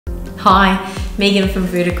Hi, Megan from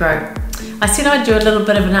Vertigrow. I said I'd do a little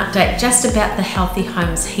bit of an update just about the Healthy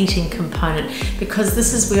Homes heating component because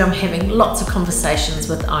this is where I'm having lots of conversations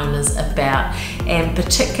with owners about, and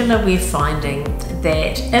particular we're finding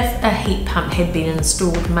that if a heat pump had been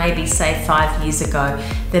installed maybe say 5 years ago,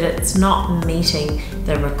 that it's not meeting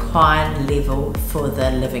the required level for the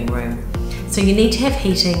living room. So you need to have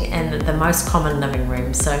heating in the most common living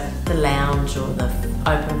room, so the lounge or the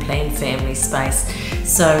open plan family space.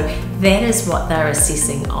 So that is what they're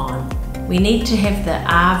assessing on. We need to have the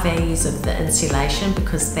R values of the insulation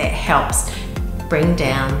because that helps bring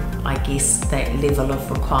down, I guess, that level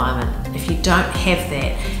of requirement. If you don't have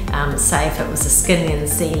that, say if it was a skin-in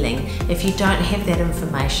ceiling, if you don't have that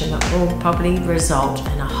information, it will probably result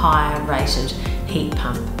in a higher rated heat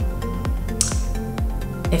pump.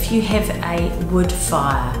 If you have a wood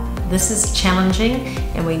fire, this is challenging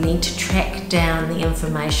and we need to track down the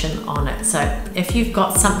information on it. So if you've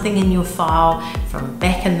got something in your file from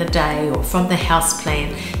back in the day or from the house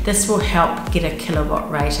plan, this will help get a kilowatt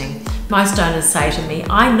rating. Most owners say to me,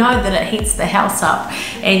 I know that it heats the house up,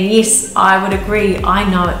 and yes, I would agree, I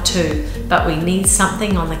know it too, but we need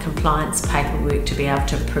something on the compliance paperwork to be able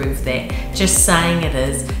to prove that. Just saying it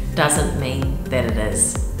is doesn't mean that it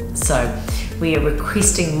is. So we are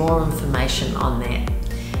requesting more information on that.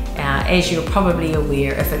 As you're probably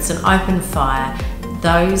aware, if it's an open fire,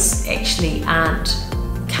 those actually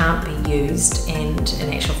can't be used, and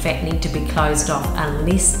in actual fact need to be closed off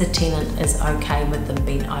unless the tenant is okay with them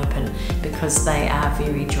being open, because they are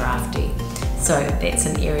very drafty. So that's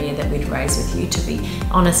an area that we'd raise with you. To be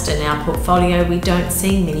honest, in our portfolio we don't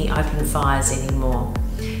see many open fires anymore.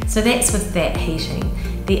 So that's with that heating.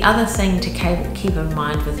 The other thing to keep in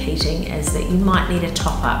mind with heating is that you might need a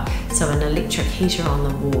top up, so an electric heater on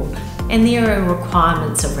the wall, and there are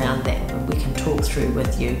requirements around that we can talk through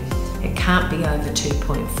with you. It can't be over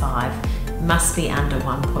 2.5, must be under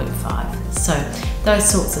 1.5. So those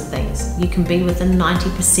sorts of things. You can be within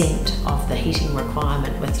 90% of the heating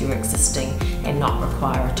requirement with your existing and not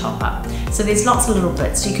require a top up. So there's lots of little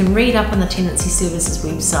bits. You can read up on the Tenancy Services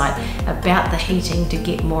website about the heating to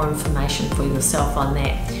get more information for yourself on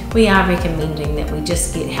that. We are recommending that we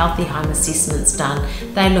just get healthy home assessments done.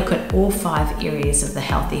 They look at all 5 areas of the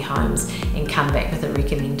healthy homes and come back with a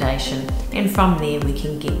recommendation, and from there we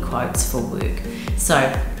can get quotes for work. So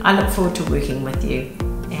I look forward to working with you.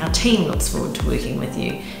 Our team looks forward to working with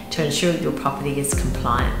you to ensure your property is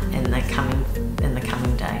compliant in the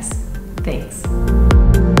coming days.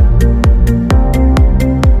 Thanks.